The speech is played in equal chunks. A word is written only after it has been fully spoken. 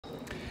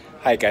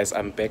Hi guys,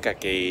 I'm back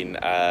again.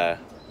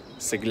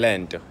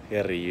 Siglento,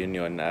 a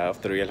reunion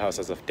of the Real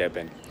Houses of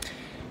Durban,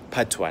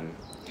 part 1.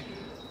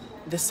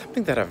 There's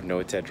something that I've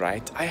noted,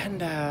 right?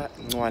 Ayanda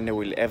Ncwane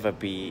will ever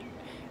be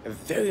a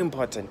very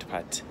important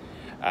part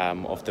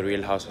of the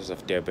Real Houses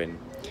of Durban.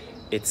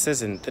 It's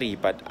season 3,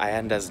 but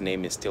Ayanda's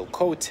name is still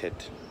quoted.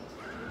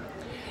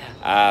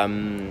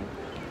 But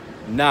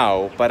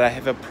I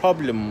have a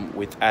problem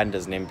with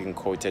Ayanda's name being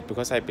quoted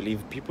because I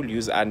believe people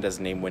use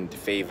Ayanda's name when it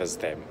favors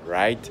them,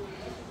 right?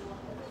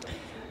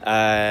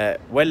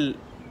 Well,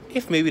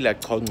 if maybe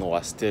like Tongo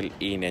was still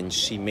in and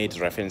she made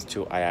reference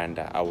to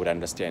Ayanda, I would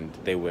understand.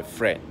 They were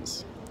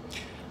friends.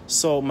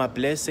 So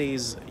Mable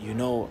says,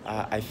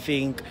 I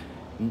think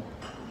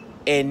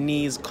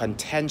Annie's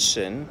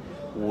contention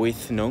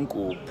with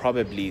Nonku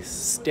probably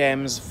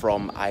stems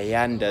from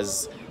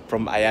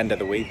Ayanda,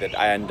 the way that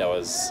Ayanda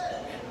was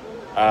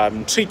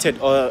treated,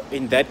 or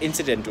in that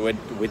incident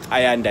with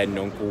Ayanda and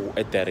Nonku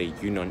at the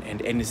reunion.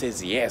 And Annie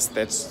says, yes,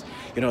 that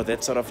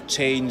sort of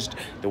changed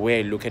the way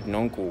I look at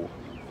Nonku.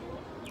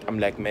 I'm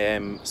like,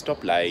 ma'am,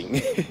 stop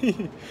lying.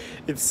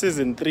 It's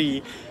season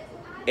 3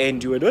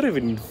 and you were not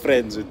even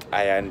friends with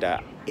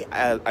Ayanda.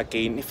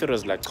 Again, if it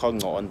was like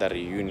Tongo on the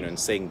reunion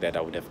saying that,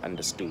 I would have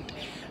understood.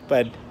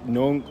 But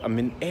no,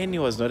 Annie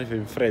was not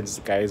even friends,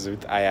 guys,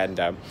 with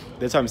Ayanda.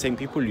 That's why I'm saying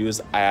people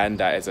use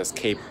Ayanda as a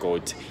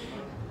scapegoat.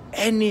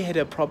 Annie had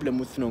a problem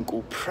with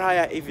Nonku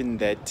prior even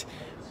that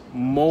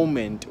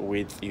moment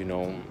with,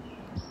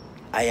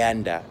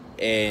 Ayanda.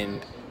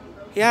 And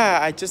yeah,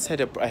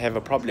 I have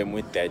a problem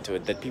with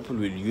that people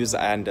will use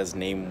Ayanda's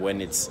name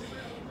when it's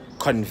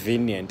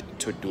convenient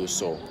to do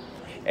so.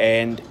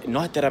 And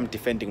not that I'm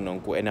defending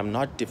Nonku, and I'm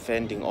not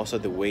defending also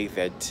the way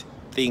that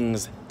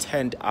things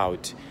turned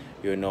out.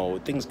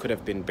 Things could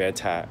have been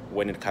better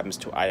when it comes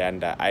to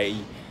Ayanda. I,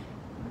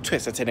 to a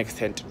certain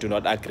extent, do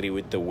not agree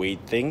with the way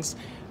things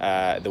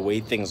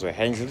were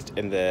handled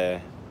in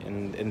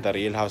the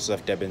Real Houses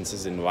of Durban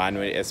season 1,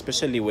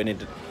 especially when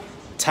it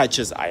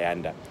touches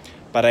Ayanda.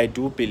 But I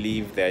do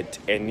believe that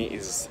Annie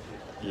is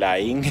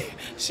lying.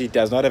 She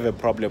does not have a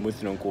problem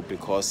with Nonku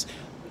because,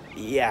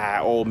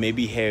 or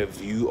maybe her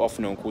view of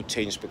Nonku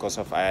changed because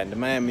of Ayanda.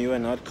 Ma'am, you are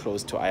not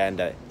close to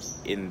Ayanda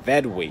in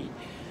that way.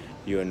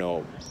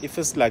 If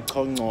it's like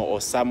Tongo or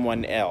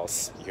someone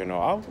else,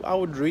 I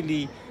would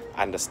really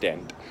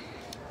understand.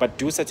 But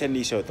do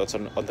certainly share your thoughts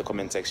on the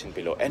comment section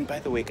below. And by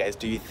the way, guys,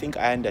 do you think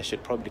Ayanda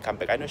should probably come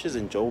back? I know she's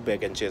in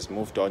Joburg and she has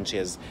moved on. She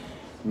has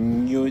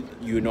new,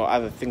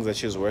 other things that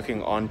she's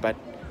working on. But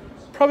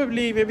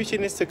probably, maybe she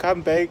needs to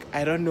come back.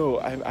 I don't know.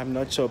 I'm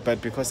not sure.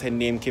 But because her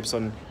name keeps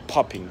on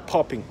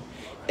popping.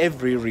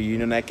 Every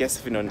reunion, I guess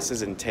even on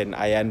season 10,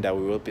 Ayanda,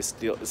 we will be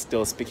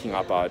still speaking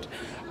about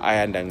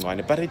Ayanda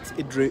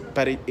Ncwane.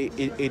 But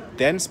it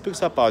then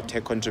speaks about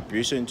her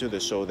contribution to the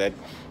show, that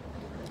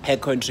her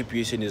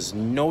contribution is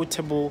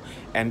notable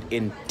and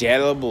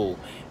indelible.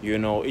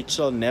 It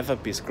shall never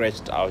be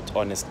scratched out,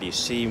 honestly.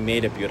 She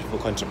made a beautiful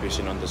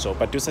contribution on the show.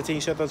 But do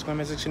certainly share those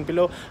comment section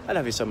below. I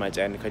love you so much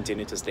and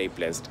continue to stay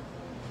blessed.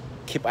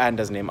 Keep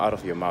Ayanda's name out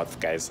of your mouth,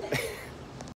 guys.